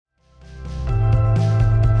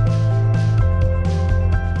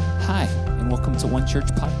to One Church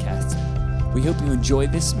Podcast. We hope you enjoy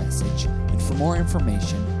this message, and for more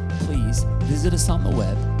information, please visit us on the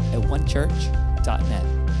web at onechurch.net.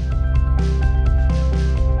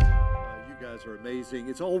 You guys are amazing.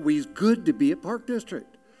 It's always good to be at Park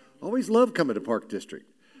District. Always love coming to Park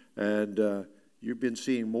District. And you've been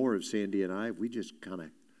seeing more of Sandy and I. We just kind of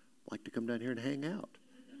like to come down here and hang out.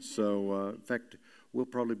 So, in fact, we'll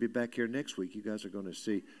probably be back here next week. You guys are going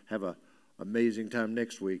to have an amazing time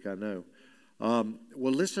next week, I know.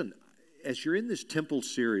 Well, listen, as you're in this temple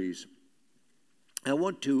series, I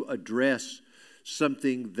want to address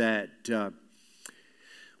something that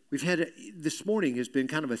we've had this morning has been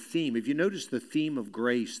kind of a theme. Have you noticed the theme of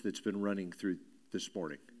grace that's been running through this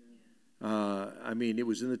morning? It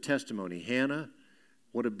was in the testimony. Hannah,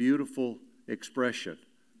 what a beautiful expression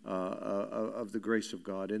of the grace of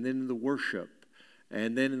God. And then in the worship,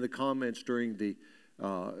 and then in the comments during the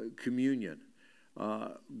communion,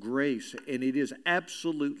 grace. And it is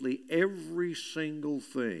absolutely every single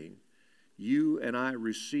thing you and I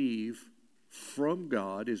receive from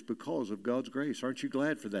God is because of God's grace. Aren't you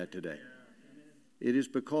glad for that today? It is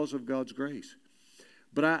because of God's grace.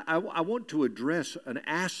 But I want to address an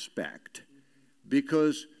aspect,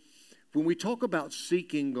 because when we talk about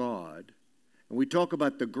seeking God, and we talk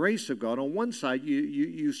about the grace of God, on one side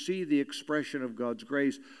you see the expression of God's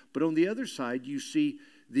grace, but on the other side you see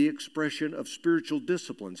the expression of spiritual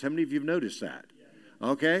disciplines. How many of you have noticed that?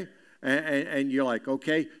 Okay? And you're like,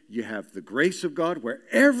 okay, you have the grace of God where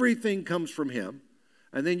everything comes from Him,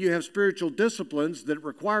 and then you have spiritual disciplines that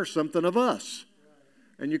require something of us.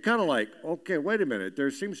 And you're kind of like, okay, wait a minute. There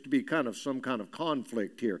seems to be some kind of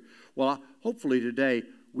conflict here. Well, hopefully today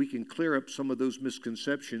we can clear up some of those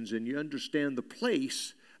misconceptions and you understand the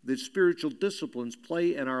place that spiritual disciplines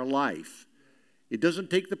play in our life. It doesn't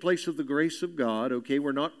take the place of the grace of God, okay?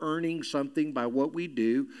 We're not earning something by what we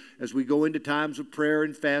do. As we go into times of prayer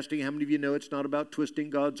and fasting, how many of you know it's not about twisting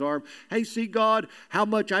God's arm? Hey, see, God, how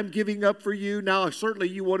much I'm giving up for you. Now, certainly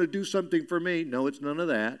you want to do something for me. No, it's none of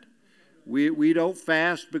that. We don't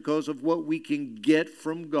fast because of what we can get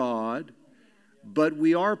from God, but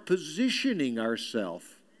we are positioning ourselves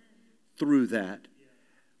through that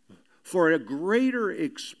for a greater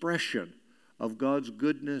expression of God's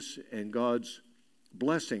goodness and God's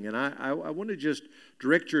blessing. And I want to just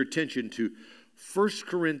direct your attention to 1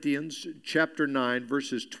 Corinthians chapter 9,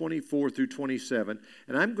 verses 24 through 27.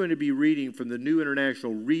 And I'm going to be reading from the New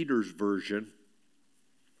International Reader's Version.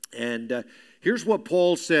 And here's what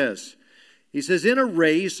Paul says. He says, in a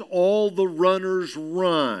race, all the runners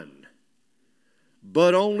run,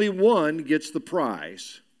 but only one gets the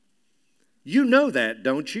prize. You know that,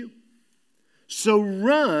 don't you? So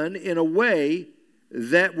run in a way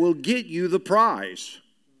that will get you the prize.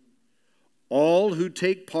 All who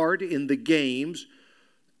take part in the games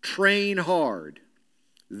train hard.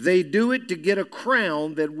 They do it to get a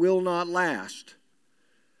crown that will not last.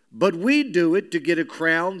 But we do it to get a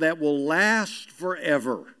crown that will last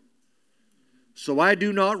forever. So I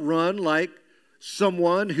do not run like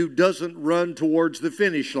someone who doesn't run towards the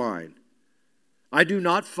finish line. I do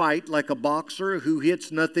not fight like a boxer who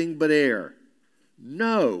hits nothing but air.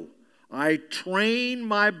 No, I train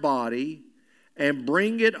my body and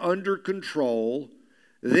bring it under control.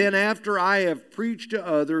 Then after I have preached to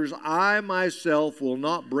others, I myself will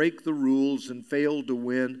not break the rules and fail to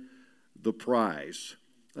win the prize.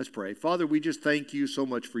 Let's pray. Father, we just thank you so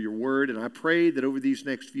much for your word, and I pray that over these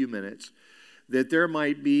next few minutes that there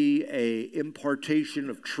might be an impartation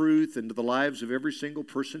of truth into the lives of every single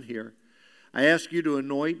person here. I ask you to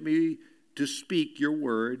anoint me to speak your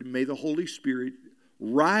word. May the Holy Spirit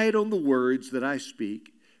ride on the words that I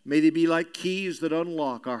speak. May they be like keys that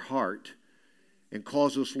unlock our heart and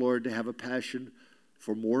cause us, Lord, to have a passion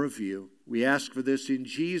for more of you. We ask for this in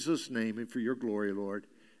Jesus' name and for your glory, Lord.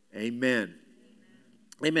 Amen.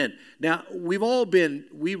 Amen. Now,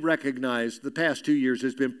 we recognize the past 2 years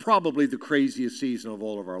has been probably the craziest season of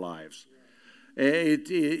all of our lives.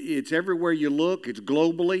 It's everywhere you look. It's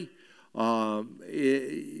globally.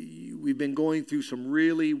 We've been going through some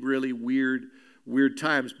really, really weird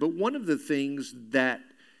times. But one of the things that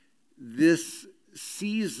this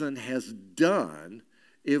season has done,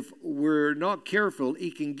 if we're not careful,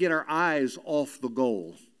 it can get our eyes off the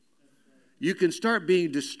goal. You can start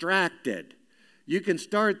being distracted. You can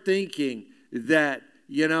start thinking that,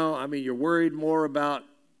 you're worried more about,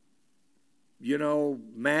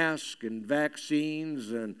 masks and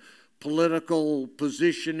vaccines and political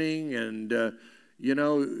positioning and,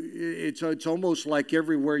 it's almost like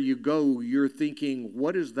everywhere you go, you're thinking,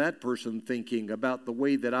 what is that person thinking about the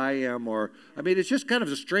way that I am? It's just kind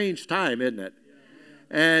of a strange time, isn't it?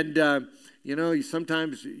 And,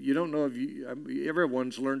 sometimes you don't know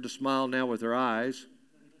everyone's learned to smile now with their eyes.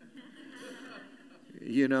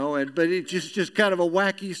 But it's just kind of a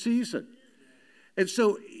wacky season. And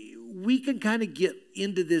so we can kind of get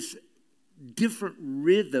into this different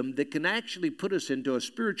rhythm that can actually put us into a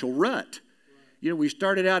spiritual rut. We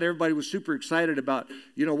started out, everybody was super excited about,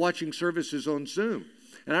 watching services on Zoom.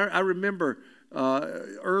 And I remember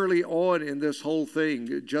early on in this whole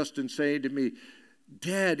thing, Justin saying to me,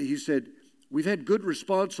 Dad, he said, we've had good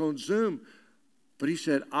response on Zoom. But he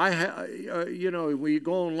said, we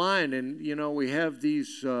go online and, we have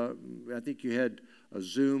these, I think you had a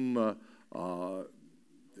Zoom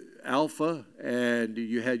Alpha and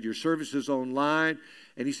you had your services online.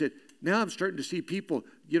 And he said, now I'm starting to see people,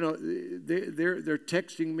 they're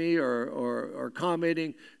texting me or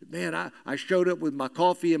commenting, man, I showed up with my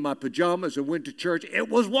coffee and my pajamas and went to church. It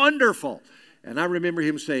was wonderful. And I remember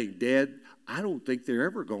him saying, Dad, I don't think they're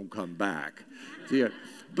ever going to come back. Yeah.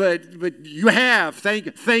 But you have.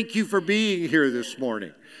 Thank you for being here this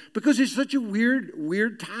morning. Because it's such a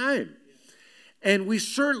weird time. And we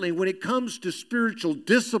certainly, when it comes to spiritual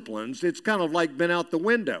disciplines, it's kind of like been out the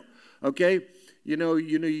window. Okay?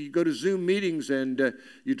 You go to Zoom meetings and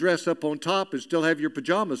you dress up on top and still have your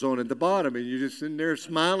pajamas on at the bottom, and you're just sitting there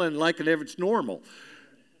smiling like it's normal.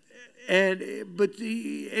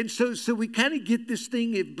 So we kind of get this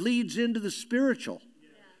thing, it bleeds into the spiritual.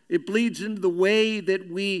 It bleeds into the way that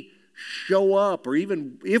we show up, or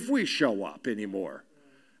even if we show up anymore.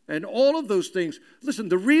 And all of those things. Listen,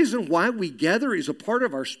 the reason why we gather is a part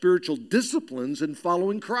of our spiritual disciplines in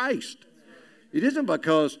following Christ. It isn't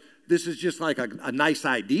because this is just like a nice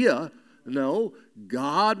idea. No,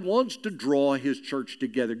 God wants to draw His church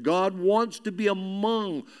together. God wants to be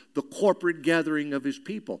among the corporate gathering of His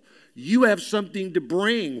people. You have something to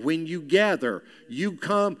bring when you gather. You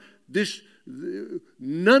come,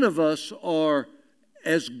 none of us are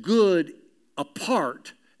as good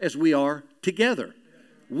apart as we are together.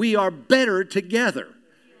 We are better together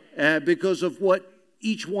because of what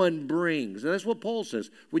each one brings. And that's what Paul says.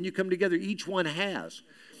 When you come together, each one has.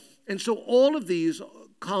 And so all of these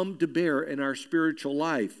come to bear in our spiritual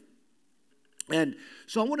life. And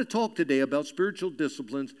so I want to talk today about spiritual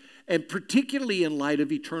disciplines, and particularly in light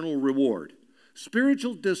of eternal reward.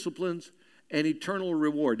 Spiritual disciplines and eternal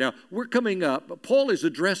reward. Now, we're coming up, Paul is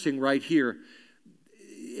addressing right here,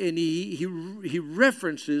 and he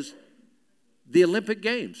references the Olympic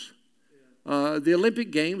Games. The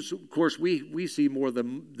Olympic Games, of course, we see more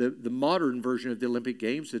the modern version of the Olympic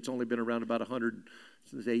Games. It's only been around about 100,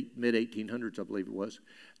 since mid-1800s, I believe it was.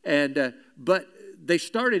 But they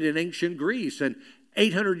started in ancient Greece, and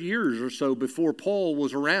 800 years or so before Paul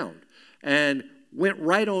was around, and went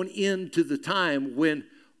right on into the time when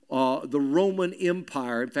the Roman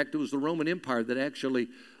Empire, in fact, it was the Roman Empire that actually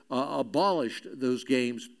abolished those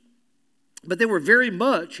games. But they were very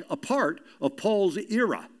much a part of Paul's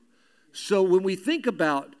era. So when we think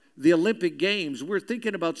about the Olympic Games, we're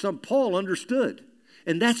thinking about something Paul understood.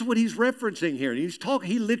 And that's what he's referencing here. And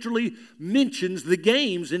he literally mentions the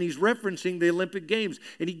games, and he's referencing the Olympic Games.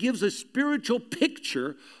 And he gives a spiritual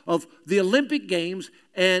picture of the Olympic Games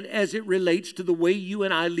and as it relates to the way you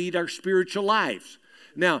and I lead our spiritual lives.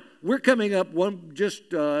 Now, we're coming up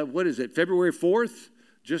February 4th,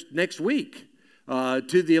 just next week,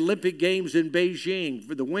 to the Olympic Games in Beijing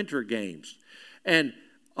for the Winter Games. And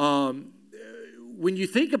when you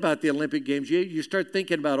think about the Olympic Games, you start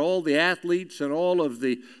thinking about all the athletes and all of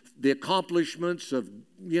the accomplishments of,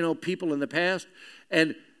 people in the past.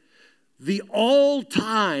 And the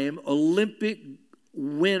all-time Olympic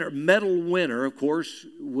medal winner, of course,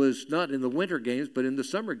 was not in the Winter Games, but in the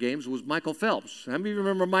Summer Games, was Michael Phelps. How many of you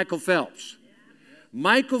remember Michael Phelps? Yeah.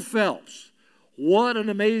 Michael Phelps, what an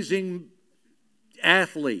amazing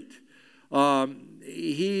athlete.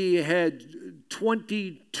 He had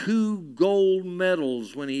 22 gold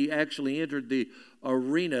medals when he actually entered the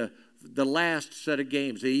arena, the last set of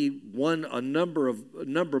games. He won a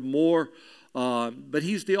number more, but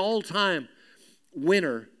he's the all-time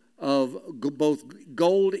winner of both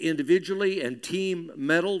gold individually and team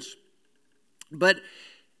medals. But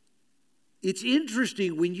it's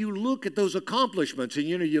interesting when you look at those accomplishments, and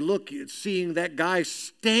you look at seeing that guy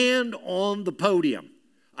stand on the podium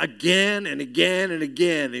again and again and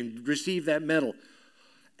again and receive that medal.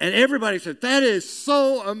 And everybody said, that is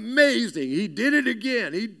so amazing. He did it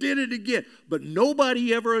again. He did it again. But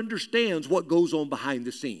nobody ever understands what goes on behind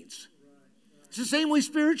the scenes. It's the same way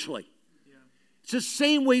spiritually. It's the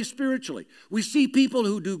same way spiritually. We see people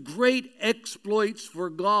who do great exploits for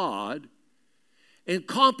God and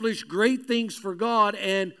accomplish great things for God,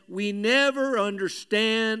 and we never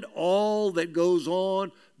understand all that goes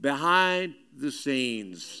on behind the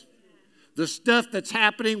scenes. The stuff that's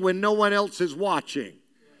happening when no one else is watching.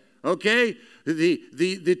 Okay?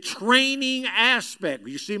 The training aspect.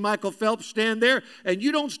 You see Michael Phelps stand there, and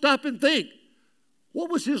you don't stop and think, what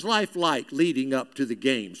was his life like leading up to the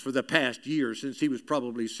games for the past year since he was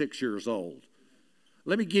probably 6 years old?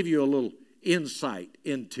 Let me give you a little insight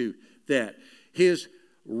into that. His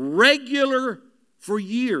regular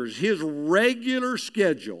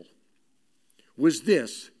schedule was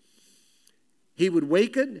this. He would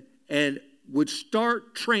waken and would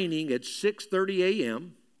start training at 6:30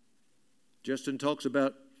 a.m. Justin talks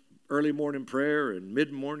about early morning prayer and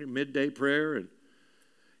midday prayer. And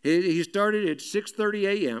he started at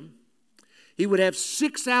 6:30 a.m. He would have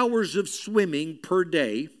 6 hours of swimming per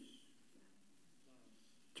day.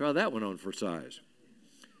 Try that one on for size.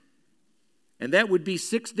 And that would be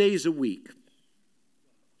 6 days a week.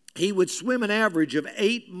 He would swim an average of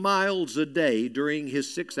 8 miles a day during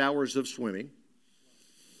his 6 hours of swimming.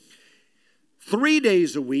 3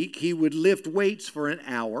 days a week, he would lift weights for an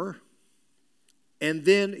hour, and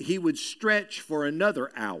then he would stretch for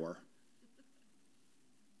another hour.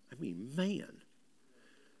 I mean, man.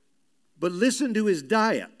 But listen to his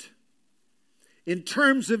diet. In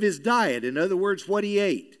terms of his diet, in other words, what he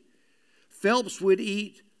ate, Phelps would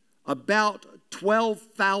eat about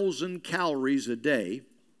 12,000 calories a day.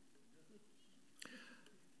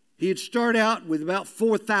 He'd start out with about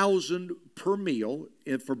 4,000 per meal.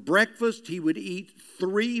 And for breakfast, he would eat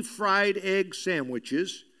 3 fried egg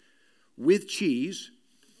sandwiches with cheese,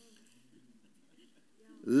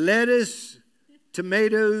 lettuce,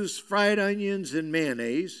 tomatoes, fried onions, and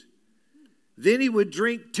mayonnaise. Then he would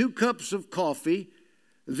drink 2 cups of coffee,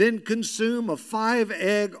 then consume a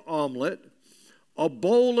 5-egg omelet, a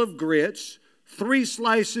bowl of grits, 3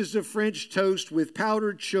 slices of French toast with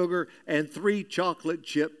powdered sugar, and 3 chocolate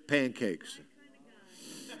chip pancakes.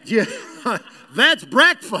 Yeah, that's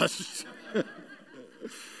breakfast.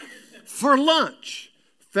 For lunch,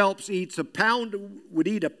 Phelps would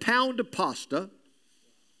eat a pound of pasta,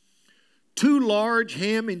 2 large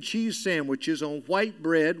ham and cheese sandwiches on white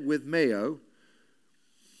bread with mayo.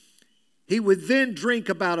 He would then drink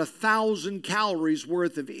about 1,000 calories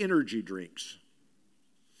worth of energy drinks.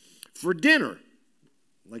 For dinner,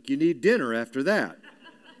 like you need dinner after that,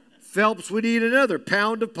 Phelps would eat another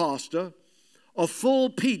pound of pasta, a full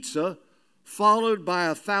pizza, followed by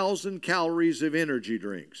 1,000 calories of energy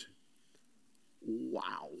drinks.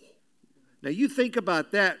 Wow. Now you think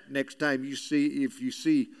about that next time if you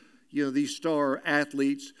see these star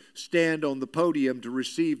athletes stand on the podium to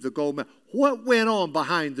receive the gold medal. What went on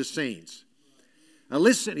behind the scenes? Now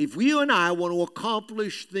listen, if you and I want to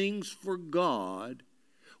accomplish things for God,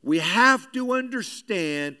 we have to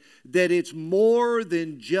understand that it's more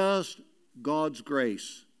than just God's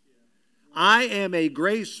grace. I am a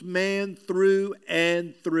grace man through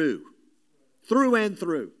and through. Through and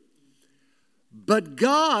through. But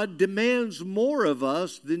God demands more of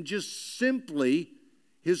us than just simply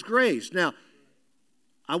His grace. Now,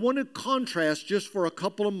 I want to contrast just for a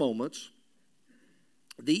couple of moments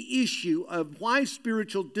the issue of why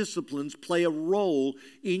spiritual disciplines play a role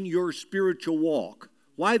in your spiritual walk.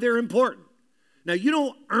 Why they're important. Now, you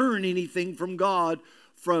don't earn anything from God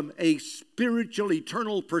from a spiritual,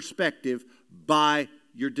 eternal perspective by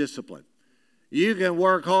your discipline. You can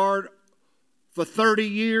work hard for 30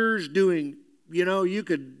 years doing, you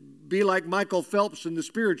could be like Michael Phelps in the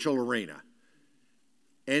spiritual arena.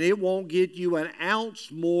 And it won't get you an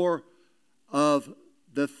ounce more of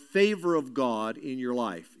the favor of God in your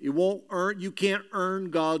life. You can't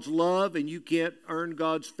earn God's love, and you can't earn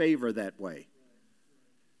God's favor that way.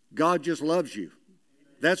 God just loves you.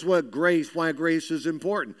 That's why grace is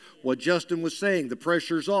important. What Justin was saying, the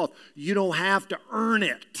pressure's off. You don't have to earn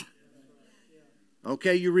it.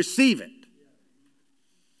 Okay, you receive it.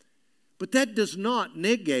 But that does not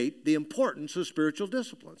negate the importance of spiritual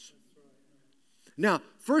disciplines. Now,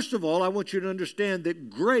 first of all, I want you to understand that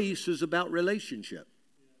grace is about relationship.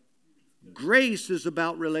 Grace is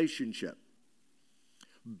about relationship.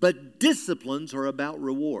 But disciplines are about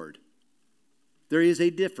reward. There is a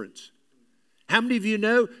difference. How many of you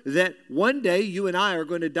know that one day you and I are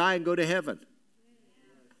going to die and go to heaven?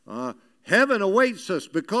 Heaven awaits us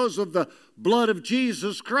because of the blood of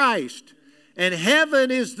Jesus Christ. And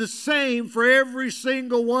heaven is the same for every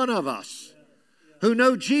single one of us who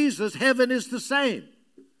know Jesus. Heaven is the same.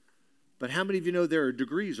 But how many of you know there are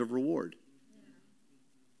degrees of reward?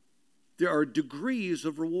 There are degrees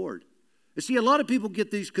of reward. You see, a lot of people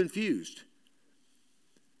get these confused.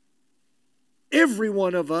 Every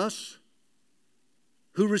one of us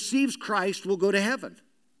who receives Christ will go to heaven.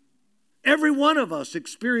 Every one of us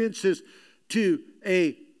experiences to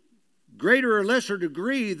a greater or lesser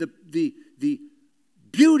degree, the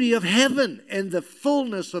beauty of heaven and the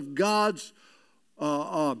fullness of God's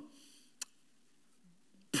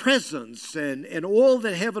presence and all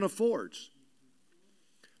that heaven affords.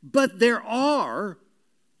 But there are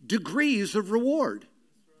degrees of reward.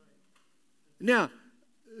 Now,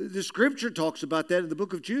 the scripture talks about that in the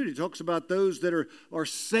book of Jude. It talks about those that are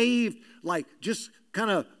saved like just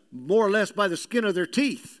kind of more or less by the skin of their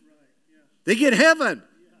teeth. They get heaven.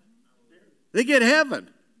 They get heaven.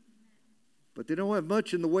 But they don't have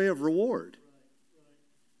much in the way of reward.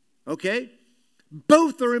 Okay?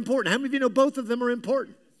 Both are important. How many of you know both of them are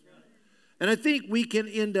important? And I think we can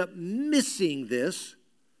end up missing this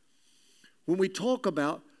when we talk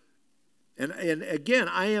about, and again,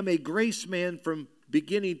 I am a grace man from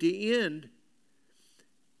beginning to end,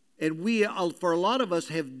 and we, for a lot of us,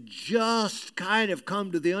 have just kind of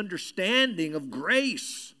come to the understanding of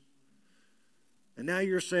grace. And now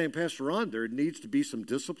you're saying, Pastor Ron, there needs to be some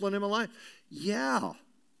discipline in my life. Yeah,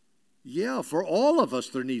 for all of us,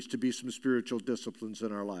 there needs to be some spiritual disciplines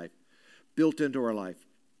in our life, built into our life.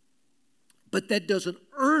 But that doesn't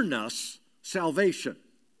earn us salvation.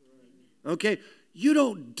 Okay? You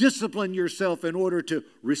don't discipline yourself in order to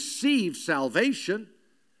receive salvation.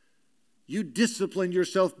 You discipline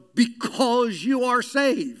yourself because you are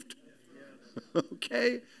saved.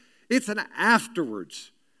 Okay? It's an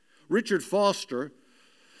afterwards. Richard Foster,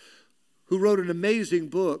 who wrote an amazing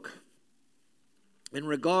book in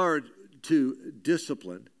regard to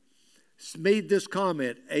discipline, made this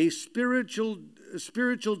comment: a spiritual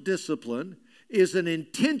discipline is an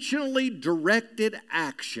intentionally directed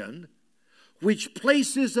action which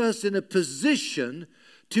places us in a position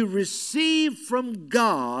to receive from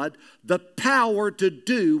God the power to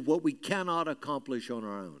do what we cannot accomplish on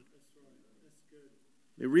our own.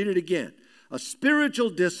 Let me read it again. A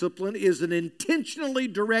spiritual discipline is an intentionally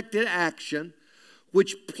directed action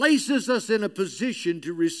which places us in a position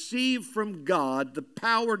to receive from God the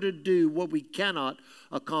power to do what we cannot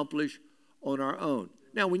accomplish on our own.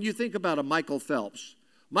 Now, when you think about a Michael Phelps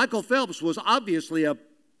was obviously a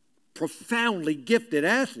profoundly gifted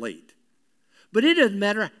athlete. But it doesn't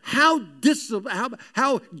matter how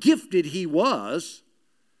gifted he was,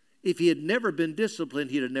 if he had never been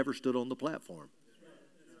disciplined, he'd have never stood on the platform.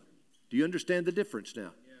 Do you understand the difference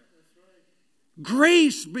now?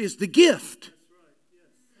 Grace is the gift.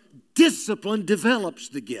 Discipline develops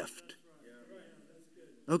the gift.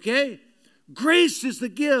 Okay? Grace is the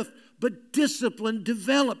gift, but discipline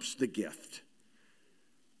develops the gift.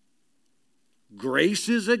 Grace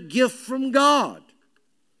is a gift from God,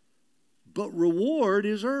 but reward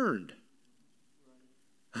is earned.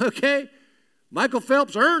 Okay? Michael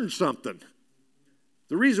Phelps earned something.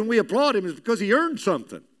 The reason we applaud him is because he earned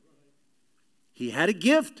something. He had a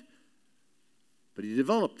gift, but he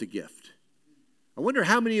developed the gift. I wonder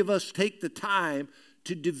how many of us take the time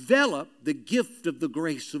to develop the gift of the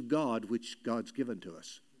grace of God, which God's given to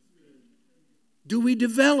us. Do we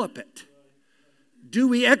develop it? Do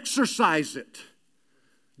we exercise it?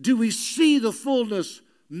 Do we see the fullness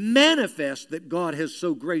manifest that God has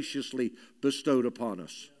so graciously bestowed upon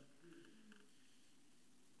us?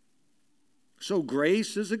 So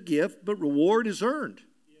grace is a gift, but reward is earned.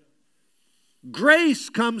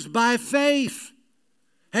 Grace comes by faith.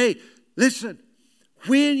 Hey, listen.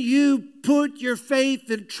 When you put your faith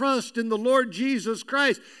and trust in the Lord Jesus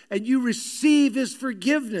Christ and you receive His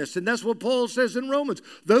forgiveness, and that's what Paul says in Romans,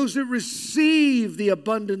 those that receive the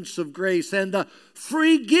abundance of grace and the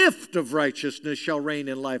free gift of righteousness shall reign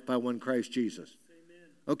in life by one Christ Jesus. Amen.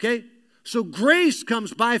 Okay? So grace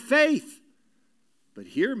comes by faith. But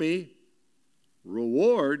hear me,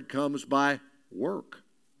 reward comes by work.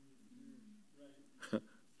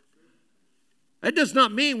 That does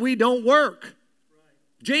not mean we don't work.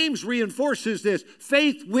 James reinforces this.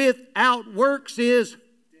 Faith without works is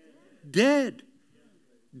dead.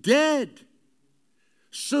 Dead.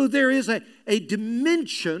 So there is a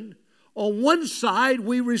dimension. On one side,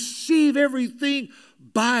 we receive everything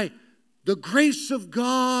by the grace of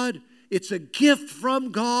God. It's a gift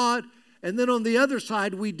from God. And then on the other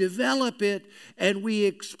side, we develop it and we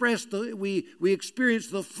experience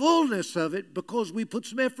the fullness of it because we put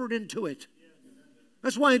some effort into it.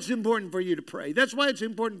 That's why it's important for you to pray. That's why it's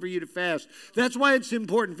important for you to fast. That's why it's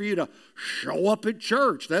important for you to show up at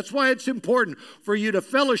church. That's why it's important for you to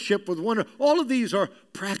fellowship with one another. All of these are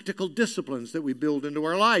practical disciplines that we build into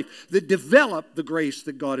our life that develop the grace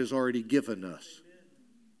that God has already given us.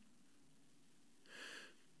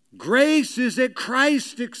 Grace is at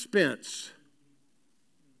Christ's expense.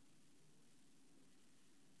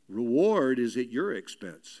 Reward is at your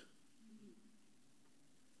expense.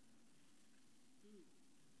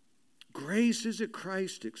 grace is at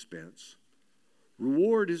Christ's expense.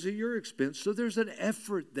 Reward is at your expense. So there's an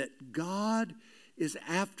effort that God is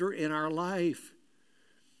after in our life.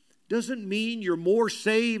 Doesn't mean you're more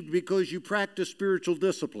saved because you practice spiritual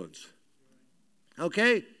disciplines.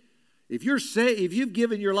 Okay? If you've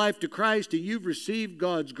given your life to Christ and you've received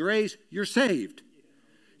God's grace, you're saved.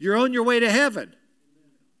 You're on your way to heaven.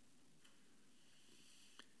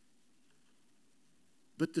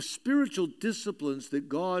 But the spiritual disciplines that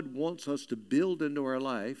God wants us to build into our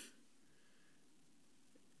life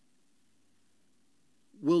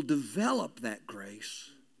will develop that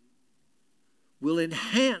grace, will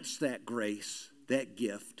enhance that grace, that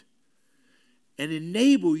gift, and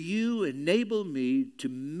enable me to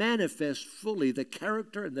manifest fully the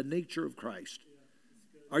character and the nature of Christ.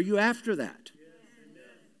 Are you after that?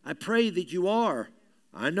 I pray that you are.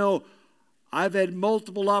 I know I've had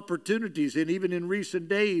multiple opportunities, and even in recent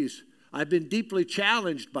days, I've been deeply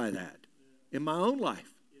challenged by that in my own life.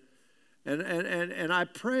 And I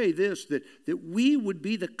pray this, that we would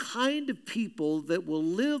be the kind of people that will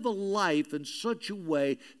live a life in such a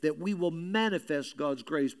way that we will manifest God's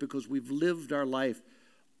grace because we've lived our life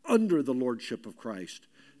under the lordship of Christ.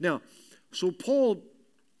 Now, so Paul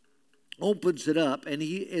opens it up, and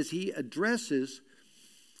as he addresses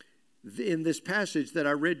in this passage that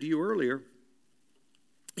I read to you earlier,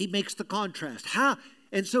 he makes the contrast. How?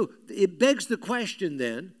 And so it begs the question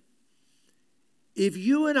then, if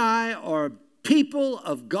you and I are people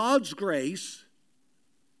of God's grace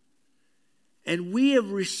and we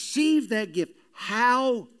have received that gift,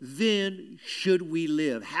 how then should we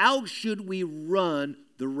live? How should we run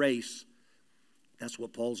the race? That's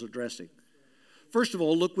what Paul's addressing. First of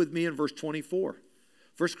all, look with me in verse 24.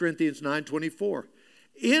 1 Corinthians 9:24.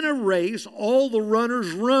 In a race, all the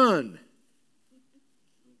runners run.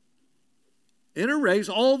 In a race,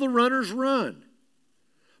 all the runners run,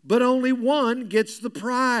 but only one gets the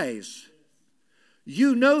prize.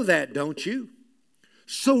 You know that, don't you?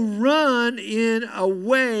 So run in a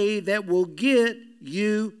way that will get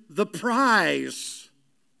you the prize.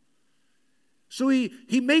 So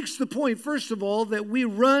he makes the point, first of all, that we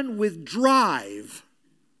run with drive,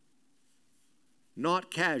 not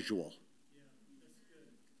casual.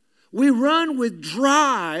 We run with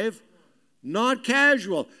drive, not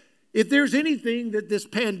casual. If there's anything that this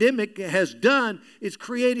pandemic has done, it's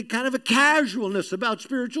created kind of a casualness about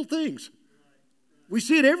spiritual things. We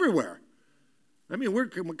see it everywhere. I mean, we're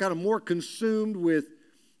kind of more consumed with,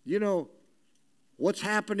 what's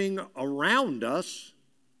happening around us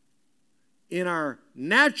in our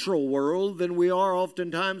natural world than we are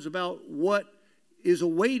oftentimes about what is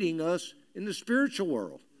awaiting us in the spiritual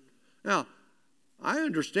world. Now, I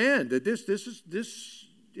understand that this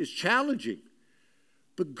is challenging.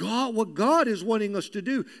 But what God is wanting us to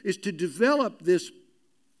do is to develop this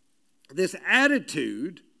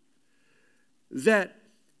attitude that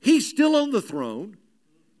He's still on the throne,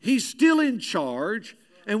 He's still in charge,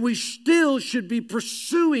 and we still should be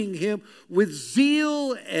pursuing Him with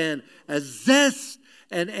zeal and a zest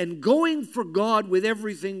and going for God with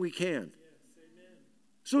everything we can.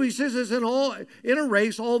 So he says this, in a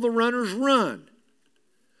race, all the runners run,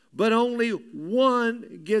 but only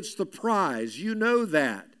one gets the prize. You know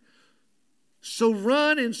that. So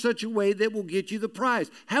run in such a way that will get you the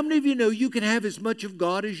prize. How many of you know you can have as much of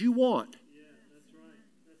God as you want? Yeah, that's right.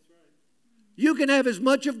 That's right. You can have as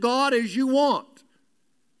much of God as you want.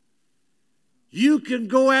 You can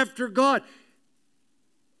go after God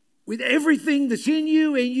with everything that's in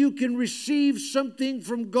you, and you can receive something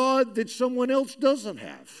from God that someone else doesn't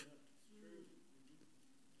have.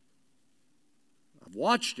 I've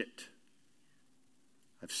watched it.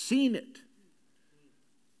 I've seen it.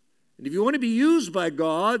 And if you want to be used by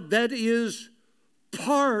God, that is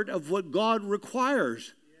part of what God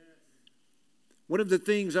requires. One of the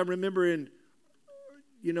things I remember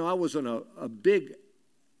I wasn't a big,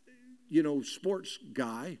 sports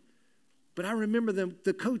guy, but I remember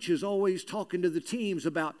the coaches always talking to the teams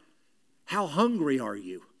about how hungry are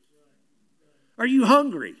you? Are you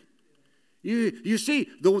hungry? You see,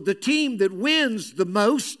 the team that wins the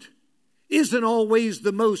most isn't always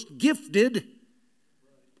the most gifted,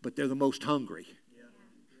 but they're the most hungry.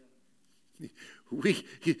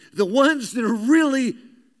 The ones that really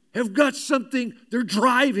have got something they're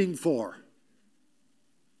driving for.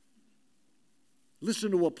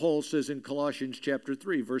 Listen to what Paul says in Colossians chapter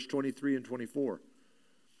 3, verse 23 and 24.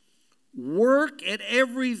 Work at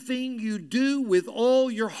everything you do with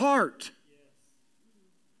all your heart.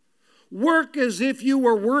 Work as if you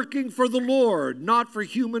were working for the Lord, not for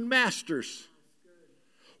human masters.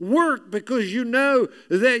 Work because you know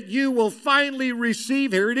that you will finally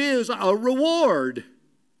receive, here it is, a reward.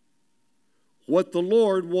 what the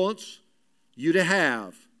Lord wants you to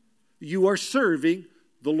have. You are serving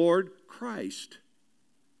the Lord Christ.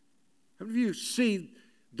 How many of you see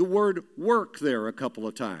the word work there a couple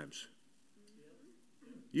of times?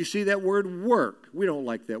 You see that word work. We don't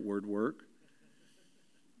like that word work.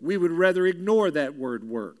 We would rather ignore that word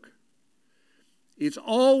work. It's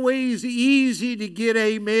always easy to get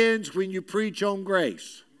amens when you preach on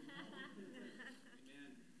grace.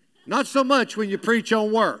 Not so much when you preach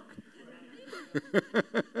on work.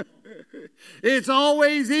 It's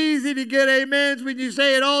always easy to get amens when you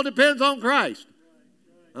say it all depends on Christ.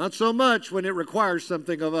 Not so much when it requires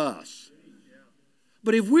something of us.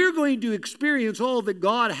 But if we're going to experience all that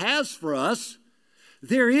God has for us,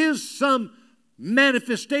 there is some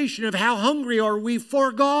manifestation of how hungry are we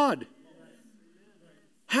for God.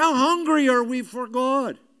 How hungry are we for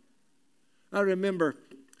God? I remember,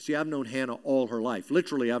 I've known Hannah all her life.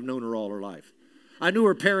 Literally, I've known her all her life. I knew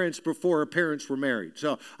her parents before her parents were married.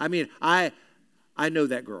 So, I know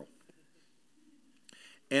that girl.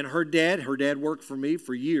 And her dad worked for me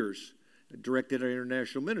for years, directed our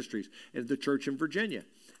international ministries at the church in Virginia.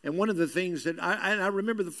 And one of the things that I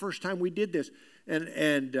remember the first time we did this,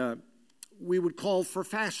 and we would call for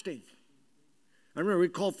fasting. I remember we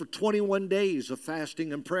called for 21 days of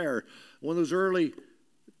fasting and prayer. One of those early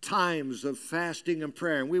times of fasting and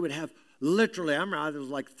prayer. And we would have literally, I remember there was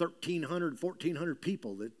like 1,300, 1,400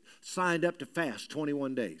 people that signed up to fast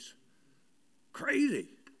 21 days. Crazy.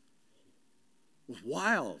 It was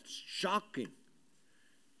wild, shocking.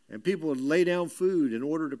 And people would lay down food in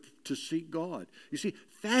order to seek God. You see,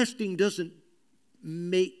 fasting doesn't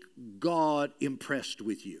make God impressed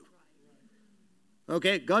with you.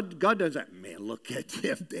 Okay, God doesn't, man, look at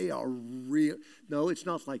them. They are real. No, it's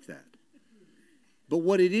not like that. But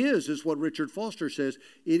what it is what Richard Foster says,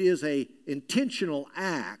 it is an intentional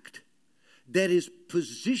act that is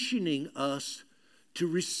positioning us to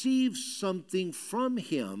receive something from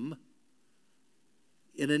Him,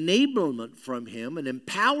 an enablement from Him, an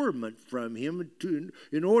empowerment from Him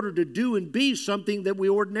in order to do and be something that we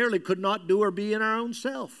ordinarily could not do or be in our own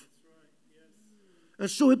self. And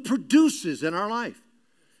so it produces in our life.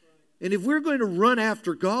 And if we're going to run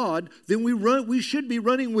after God, then we should be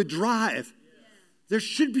running with drive. There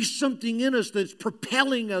should be something in us that's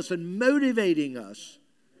propelling us and motivating us.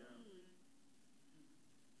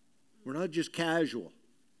 We're not just casual.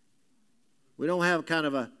 We don't have kind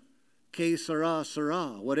of a que sera, sera,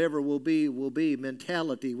 whatever will be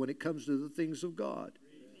mentality when it comes to the things of God.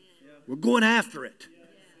 We're going after it.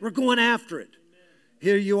 We're going after it.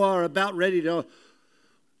 Here you are about ready to,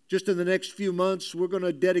 just in the next few months, we're going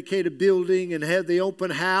to dedicate a building and have the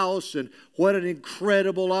open house. And what an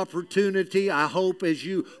incredible opportunity. I hope as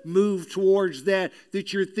you move towards that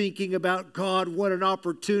you're thinking about, God, what an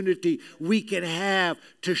opportunity we can have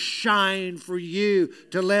to shine for you,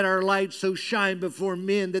 to let our light so shine before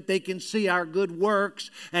men that they can see our good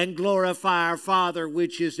works and glorify our Father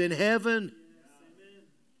which is in heaven.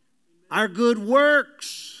 Our good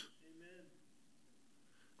works.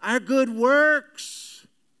 Our good works.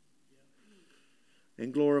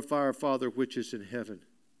 And glorify our Father which is in heaven.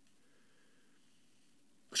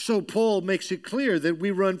 So Paul makes it clear that we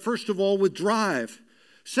run, first of all, with drive.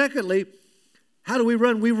 Secondly, how do we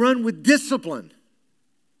run? We run with discipline.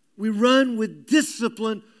 We run with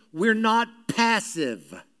discipline. We're not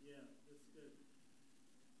passive.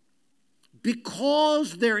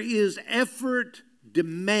 Because there is effort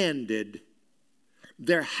demanded,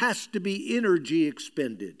 there has to be energy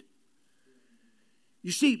expended.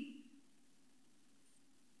 You see,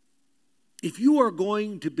 if you are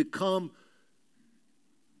going to become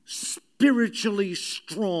spiritually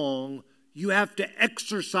strong, you have to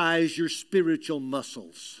exercise your spiritual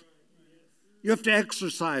muscles. You have to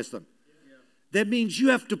exercise them. That means you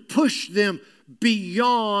have to push them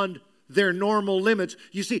beyond their normal limits.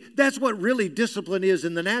 You see, that's what really discipline is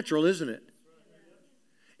in the natural, isn't it?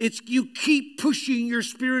 It's you keep pushing your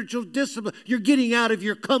spiritual discipline. You're getting out of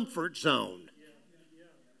your comfort zone.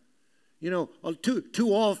 You know, too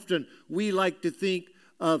often we like to think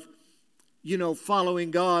of,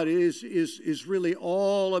 following God is really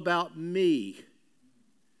all about me.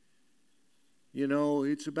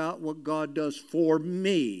 It's about what God does for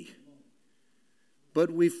me.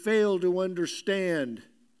 But we fail to understand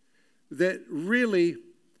that really,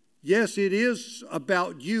 yes, it is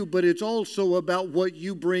about you, but it's also about what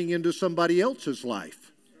you bring into somebody else's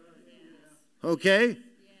life. Okay?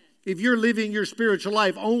 If you're living your spiritual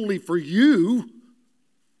life only for you,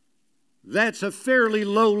 that's a fairly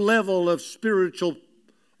low level of spiritual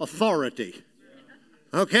authority.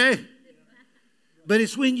 Okay? But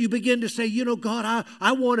it's when you begin to say, you know, God,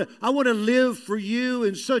 I want to live for you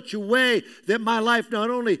in such a way that my life not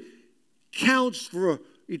only counts for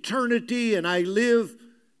eternity and I live,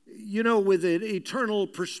 you know, with an eternal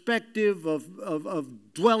perspective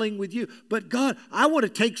of dwelling with you, but God, I want to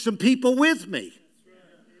take some people with me.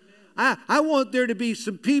 I want there to be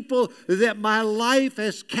some people that my life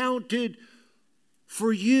has counted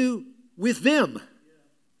for you with them.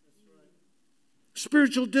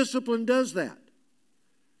 Spiritual discipline does that.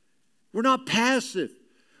 We're not passive.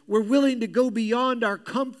 We're willing to go beyond our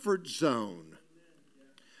comfort zone.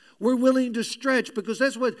 We're willing to stretch because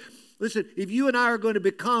that's what, listen, if you and I are going to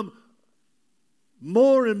become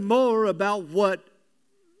more and more about what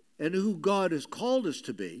and who God has called us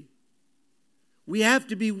to be, we have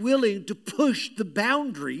to be willing to push the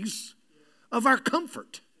boundaries of our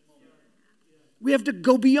comfort. We have to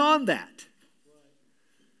go beyond that.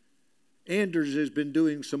 Anders has been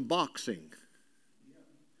doing some boxing.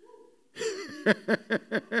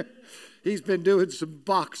 He's been doing some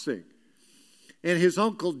boxing. And his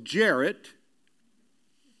uncle Jarrett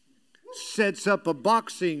sets up a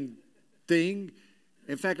boxing thing.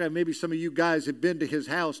 In fact, maybe some of you guys have been to his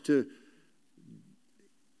house to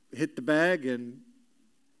hit the bag and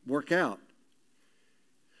work out.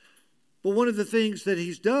 But one of the things that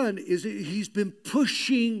he's done is he's been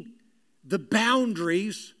pushing the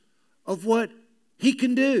boundaries of what he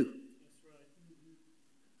can do.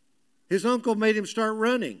 His uncle made him start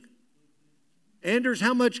running. Anders,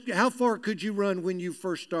 how far could you run when you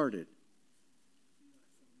first started?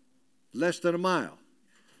 Less than a mile.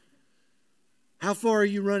 How far are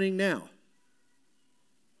you running now?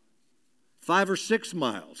 5 or 6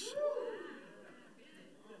 miles.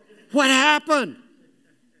 What happened?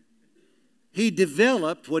 He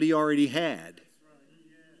developed what he already had.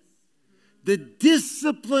 The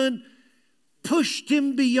discipline pushed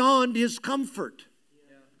him beyond his comfort.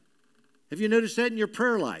 Have you noticed that in your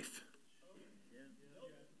prayer life?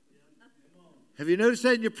 Have you noticed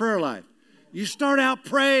that in your prayer life? You start out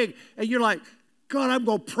praying and you're like, God, I'm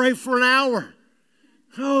going to pray for an hour.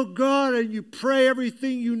 Oh, God, and you pray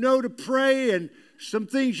everything you know to pray and some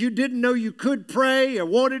things you didn't know you could pray or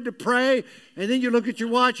wanted to pray. And then you look at your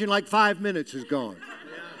watch and like 5 minutes is gone.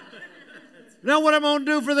 Now what I'm going to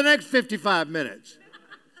do for the next 55 minutes?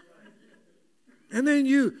 And then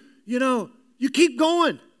you keep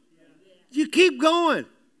going. You keep going.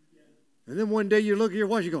 And then one day you look at your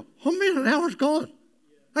watch, you go, oh man, an hour's gone.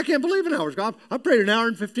 I can't believe an hour's gone. I prayed an hour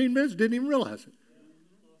and 15 minutes, didn't even realize it.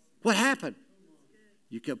 What happened?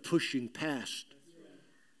 You kept pushing past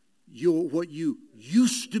what you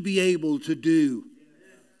used to be able to do.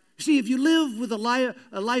 See, if you live with a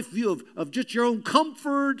life view of just your own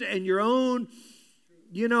comfort and your own,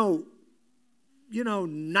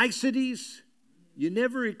 niceties, you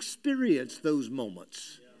never experience those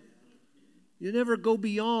moments. You never go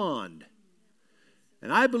beyond.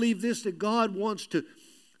 And I believe this, that God wants to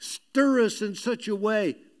stir us in such a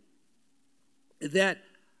way that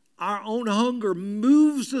our own hunger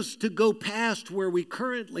moves us to go past where we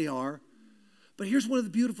currently are. But here's one of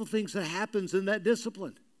the beautiful things that happens in that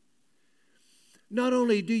discipline. Not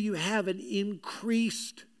only do you have an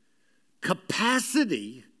increased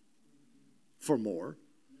capacity for more,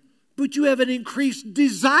 but you have an increased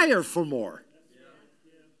desire for more.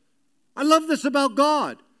 I love this about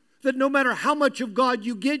God, that no matter how much of God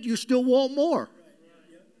you get, you still want more.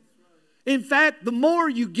 In fact, the more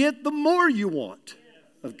you get, the more you want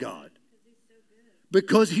of God.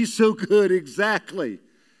 Because He's so good, exactly.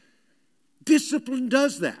 Discipline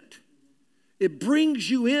does that. It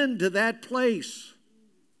brings you into that place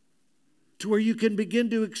to where you can begin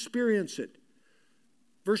to experience it.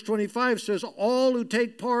 Verse 25 says, all who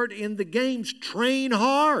take part in the games train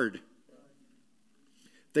hard.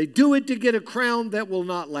 They do it to get a crown that will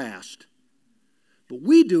not last. But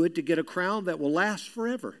we do it to get a crown that will last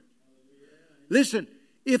forever. Listen,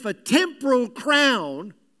 if a temporal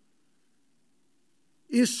crown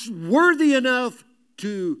is worthy enough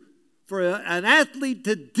for an athlete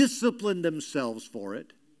to discipline themselves for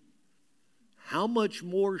it, how much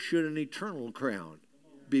more should an eternal crown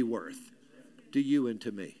be worth to you and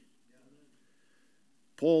to me?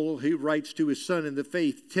 Paul, he writes to his son in the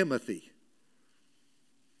faith, Timothy.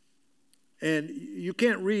 And you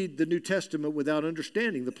can't read the New Testament without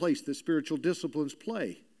understanding the place that spiritual disciplines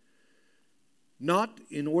play. Not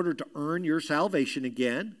in order to earn your salvation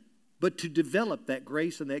again, but to develop that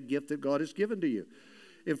grace and that gift that God has given to you.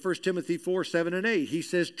 In 1 Timothy 4, 7 and 8, he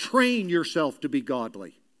says, train yourself to be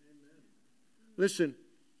godly. Amen. Listen,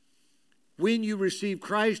 when you receive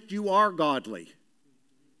Christ, you are godly.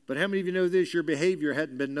 But how many of you know this? Your behavior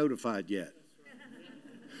hadn't been notified yet.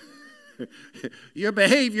 Your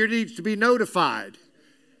behavior needs to be notified.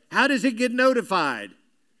 How does it get notified?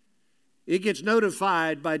 It gets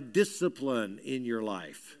notified by discipline in your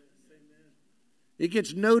life. It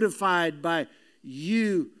gets notified by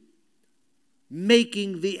you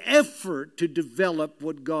making the effort to develop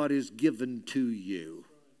what God has given to you.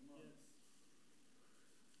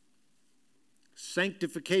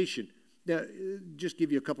 Sanctification. Now, just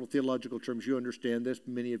give you a couple of theological terms. You understand this.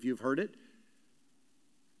 Many of you have heard it.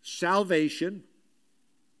 Salvation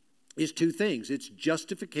is two things. It's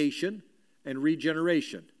justification and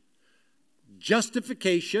regeneration.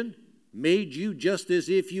 Justification made you just as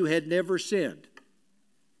if you had never sinned.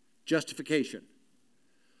 Justification.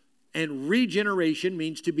 And regeneration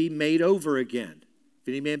means to be made over again. If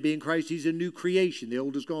any man be in Christ, he's a new creation. The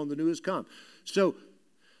old is gone, the new has come. So,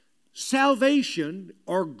 salvation,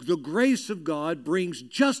 or the grace of God, brings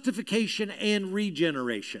justification and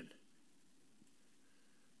regeneration.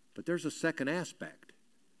 But there's a second aspect.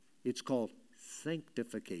 It's called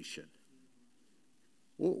sanctification.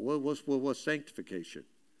 What's sanctification?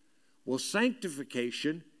 Well,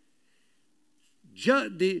 sanctification,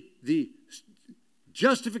 the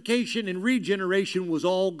justification and regeneration was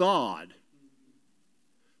all God.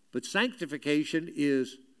 But sanctification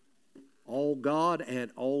is all God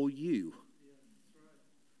and all you.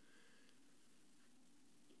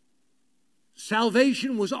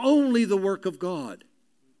 Salvation was only the work of God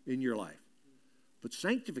in your life. But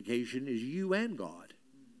sanctification is you and God.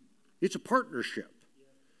 It's a partnership.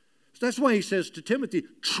 So that's why he says to Timothy,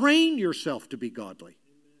 train yourself to be godly.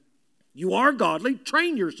 You are godly,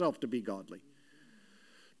 train yourself to be godly.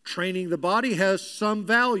 Training the body has some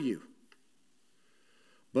value.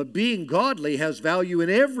 But being godly has value in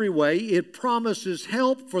every way. It promises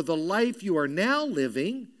help for the life you are now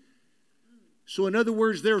living. So in other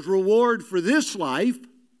words, there's reward for this life,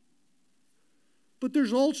 but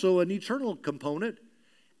there's also an eternal component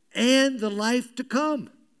and the life to come.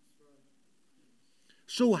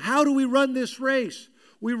 So how do we run this race?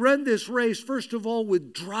 We run this race, first of all,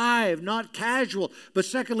 with drive, not casual. But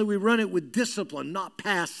secondly, we run it with discipline, not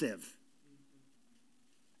passive.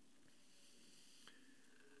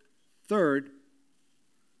 Third,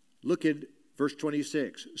 look at verse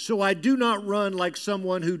 26. So I do not run like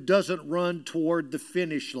someone who doesn't run toward the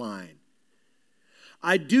finish line.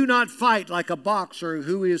 I do not fight like a boxer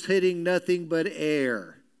who is hitting nothing but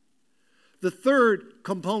air. The third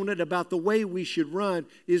component about the way we should run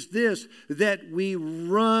is this, that we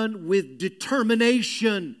run with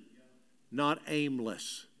determination, not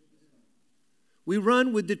aimless. We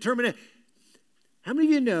run with determination. How many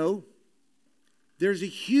of you know there's a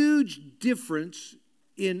huge difference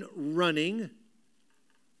in running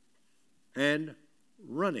and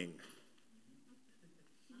running?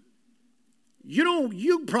 You know,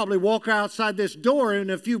 you probably walk outside this door and in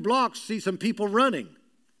a few blocks see some people running.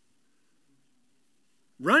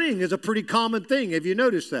 Running is a pretty common thing. Have you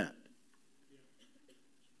noticed that?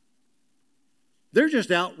 They're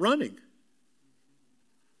just out running.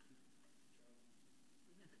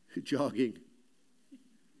 Jogging.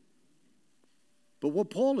 But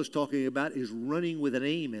what Paul is talking about is running with an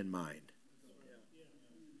aim in mind.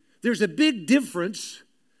 There's a big difference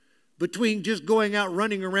between just going out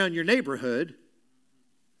running around your neighborhood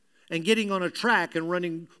and getting on a track and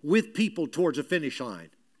running with people towards a finish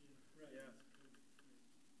line.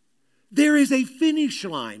 There is a finish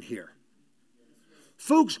line here.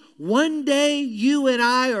 Folks, one day you and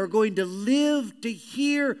I are going to live to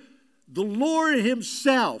hear the Lord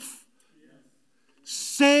Himself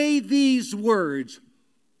say these words,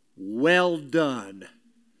 "Well done,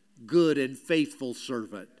 good and faithful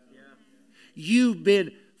servant. You've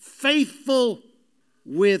been faithful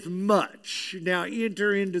with much. Now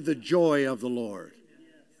enter into the joy of the Lord."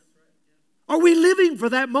 Are we living for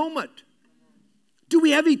that moment? Do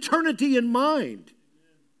we have eternity in mind?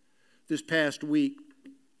 This past week,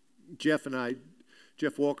 Jeff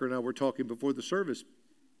Walker and I were talking before the service.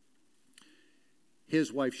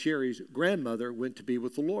 His wife Sherry's grandmother went to be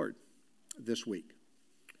with the Lord this week.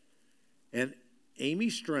 And Amy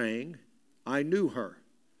Strang, I knew her.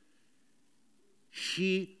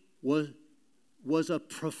 She was a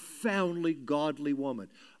profoundly godly woman,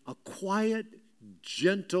 a quiet,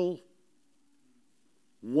 gentle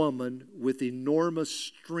woman with enormous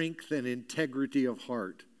strength and integrity of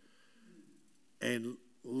heart, and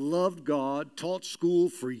loved God, taught school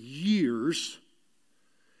for years,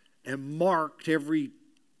 and marked every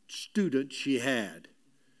student she had.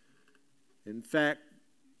 In fact,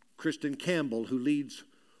 Kristen Campbell, who leads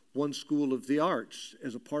one school of the arts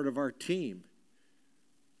as a part of our team,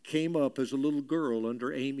 came up as a little girl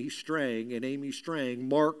under Amy Strang, and Amy Strang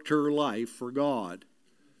marked her life for God.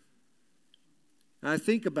 And I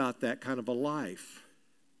think about that kind of a life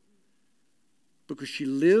because she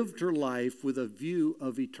lived her life with a view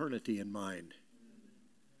of eternity in mind.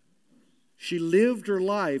 She lived her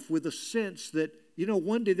life with a sense that,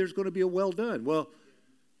 one day there's going to be a well done. Well,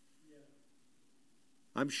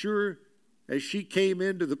 I'm sure as she came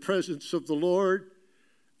into the presence of the Lord,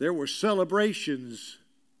 there were celebrations,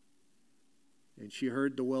 and she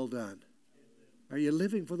heard the well done. Are you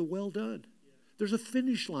living for the well done? There's a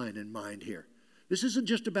finish line in mind here. This isn't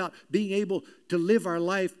just about being able to live our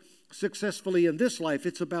life successfully in this life.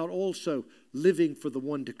 It's about also living for the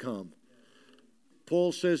one to come.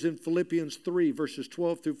 Paul says in Philippians 3, verses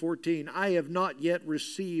 12 through 14, I have not yet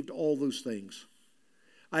received all those things.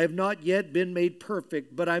 I have not yet been made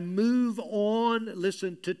perfect, but I move on,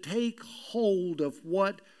 listen, to take hold of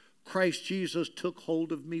what Christ Jesus took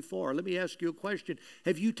hold of me for. Let me ask you a question.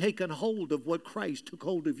 Have you taken hold of what Christ took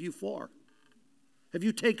hold of you for? Have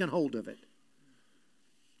you taken hold of it?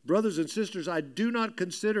 Brothers and sisters, I do not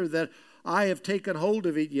consider that I have taken hold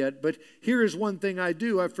of it yet, but here is one thing I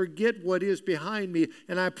do. I forget what is behind me,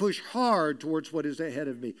 and I push hard towards what is ahead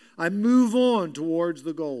of me. I move on towards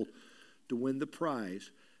the goal to win the prize.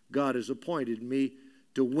 God has appointed me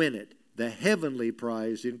to win it, the heavenly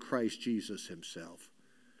prize in Christ Jesus himself.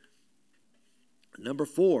 Number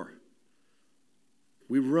 4,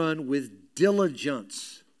 we run with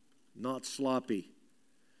diligence, not sloppy.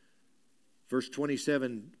 Verse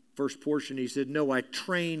 27, first portion, he said, no, I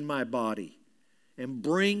train my body and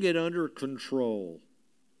bring it under control.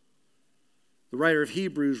 The writer of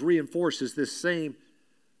Hebrews reinforces this same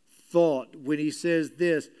thought when he says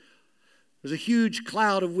this, there's a huge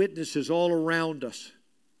cloud of witnesses all around us.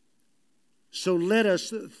 So let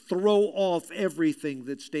us throw off everything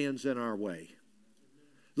that stands in our way.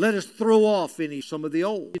 Let us throw off some of the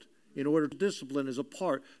old. In order to discipline is a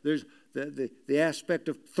part. There's the aspect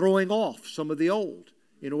of throwing off some of the old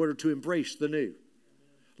in order to embrace the new.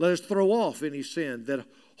 Let us throw off any sin that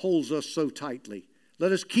holds us so tightly.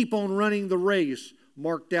 Let us keep on running the race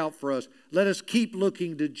marked out for us. Let us keep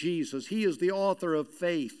looking to Jesus. He is the author of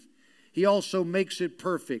faith. He also makes it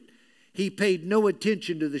perfect. He paid no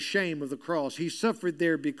attention to the shame of the cross. He suffered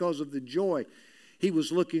there because of the joy he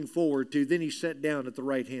was looking forward to. Then he sat down at the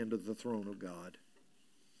right hand of the throne of God.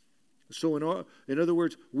 So in other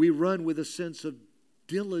words, we run with a sense of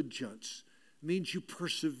diligence. It means you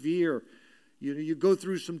persevere. You go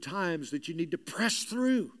through some times that you need to press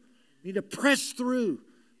through. You need to press through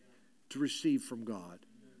to receive from God.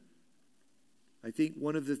 I think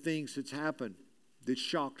one of the things that's happened that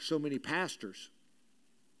shocked so many pastors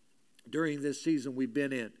during this season we've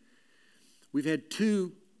been in, we've had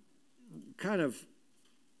two kind of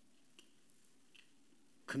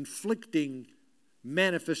conflicting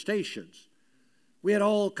manifestations. We had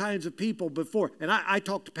all kinds of people before. And I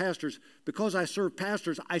talk to pastors. Because I serve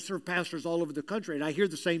pastors all over the country. And I hear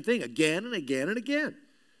the same thing again and again and again.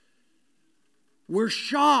 We're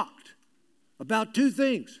shocked about two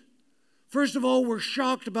things. First of all, we're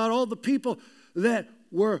shocked about all the people that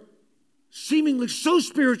were seemingly so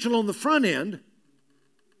spiritual on the front end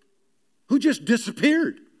who just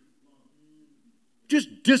disappeared.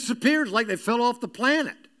 Just disappeared like they fell off the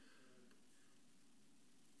planet.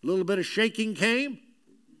 A little bit of shaking came,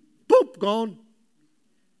 boop, gone.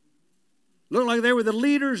 Looked like they were the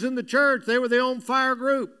leaders in the church. They were their own fire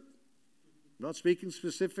group. I'm not speaking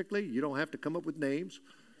specifically. You don't have to come up with names.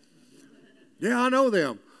 Yeah, I know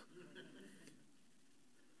them.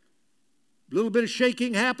 A little bit of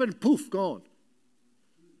shaking happened, poof, gone.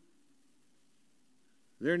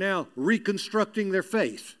 They're now reconstructing their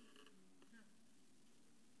faith.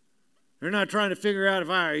 They're not trying to figure out if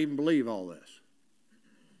I even believe all this.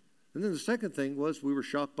 And then the second thing we were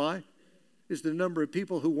shocked by is the number of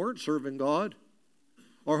people who weren't serving God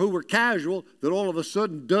or who were casual that all of a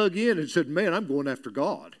sudden dug in and said, man, I'm going after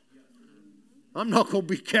God. I'm not going to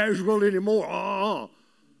be casual anymore.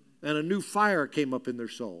 And a new fire came up in their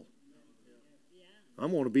soul.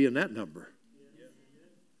 I'm going to be in that number.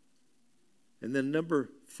 And then number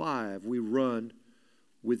 5, we run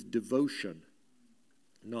with devotion,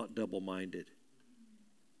 not double-minded.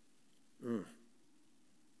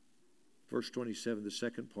 Verse 27, the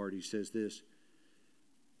second part, he says this,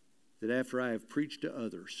 that after I have preached to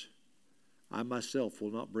others, I myself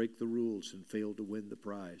will not break the rules and fail to win the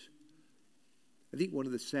prize. I think one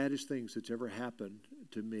of the saddest things that's ever happened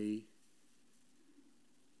to me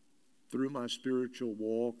through my spiritual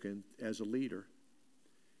walk and as a leader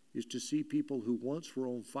is to see people who once were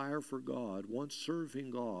on fire for God, once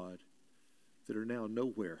serving God, that are now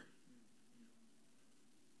nowhere.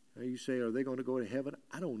 Now you say, are they going to go to heaven?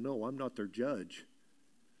 I don't know. I'm not their judge.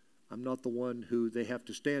 I'm not the one who they have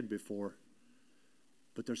to stand before.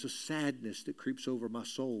 But there's a sadness that creeps over my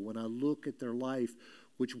soul when I look at their life,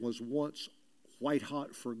 which was once white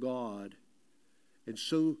hot for God and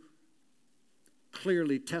so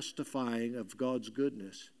clearly testifying of God's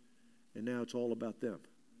goodness, and now it's all about them.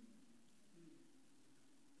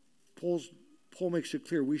 Paul makes it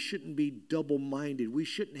clear we shouldn't be double-minded. We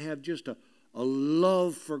shouldn't have just a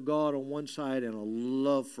love for God on one side and a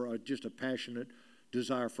love for just a passionate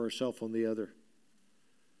desire for ourselves on the other.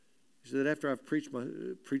 He said, after I've preached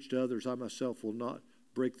to others, I myself will not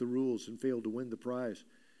break the rules and fail to win the prize.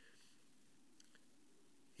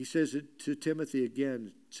 He says it to Timothy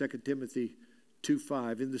again, 2 Timothy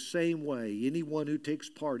 2:5. In the same way, anyone who takes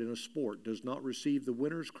part in a sport does not receive the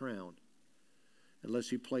winner's crown unless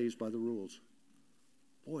he plays by the rules.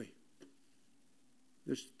 Boy,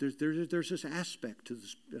 there's this aspect to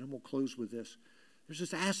this, and I'm going to close with this. There's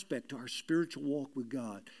this aspect to our spiritual walk with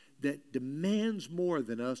God that demands more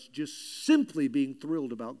than us just simply being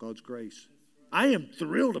thrilled about God's grace. I am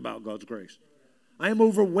thrilled about God's grace. I am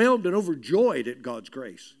overwhelmed and overjoyed at God's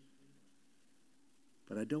grace.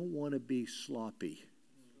 But I don't want to be sloppy.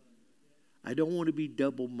 I don't want to be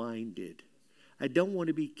double-minded. I don't want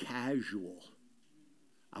to be casual.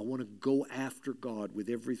 I want to go after God with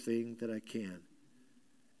everything that I can.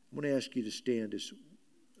 I'm going to ask you to stand.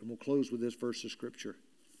 I'm going to close with this verse of Scripture.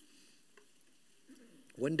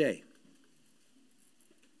 One day,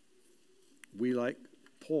 we, like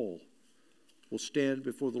Paul, will stand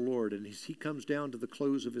before the Lord, and as he comes down to the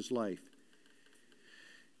close of his life,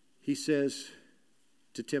 he says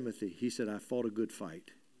to Timothy, he said, I fought a good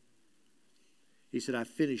fight. He said, I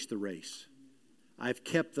finished the race. I've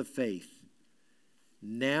kept the faith.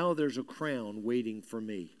 Now there's a crown waiting for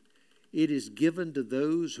me. It is given to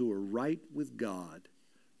those who are right with God.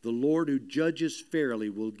 The Lord who judges fairly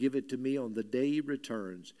will give it to me on the day he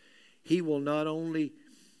returns. He will not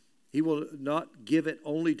give it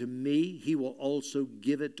only to me, he will also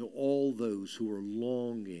give it to all those who are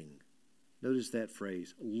longing. Notice that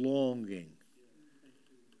phrase, longing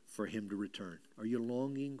for him to return. Are you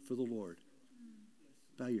longing for the Lord?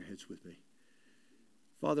 Bow your heads with me.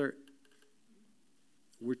 Father,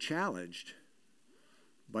 we're challenged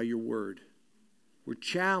by your word. We're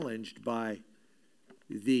challenged by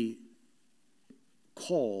the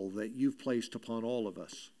call that you've placed upon all of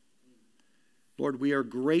us. Lord, we are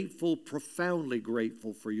grateful, profoundly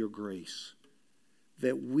grateful for your grace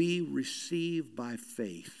that we receive by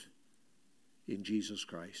faith in Jesus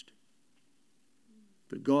Christ.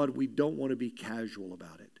 But God, we don't want to be casual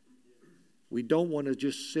about it. We don't want to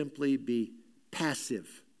just simply be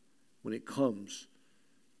passive when it comes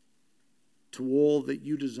to all that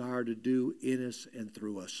you desire to do in us and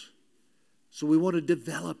through us. So we want to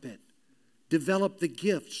develop it. Develop the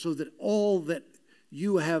gift so that all that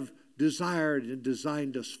you have desired and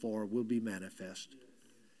designed us for will be manifest.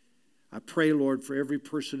 I pray, Lord, for every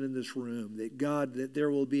person in this room, that God, that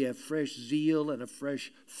there will be a fresh zeal and a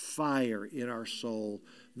fresh fire in our soul.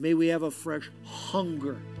 May we have a fresh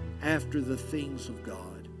hunger after the things of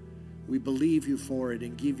God. We believe you for it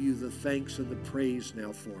and give you the thanks and the praise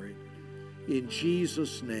now for it. In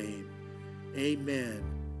Jesus' name, amen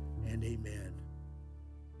and amen.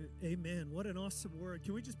 Amen. What an awesome word.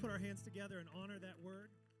 Can we just put our hands together and honor that word?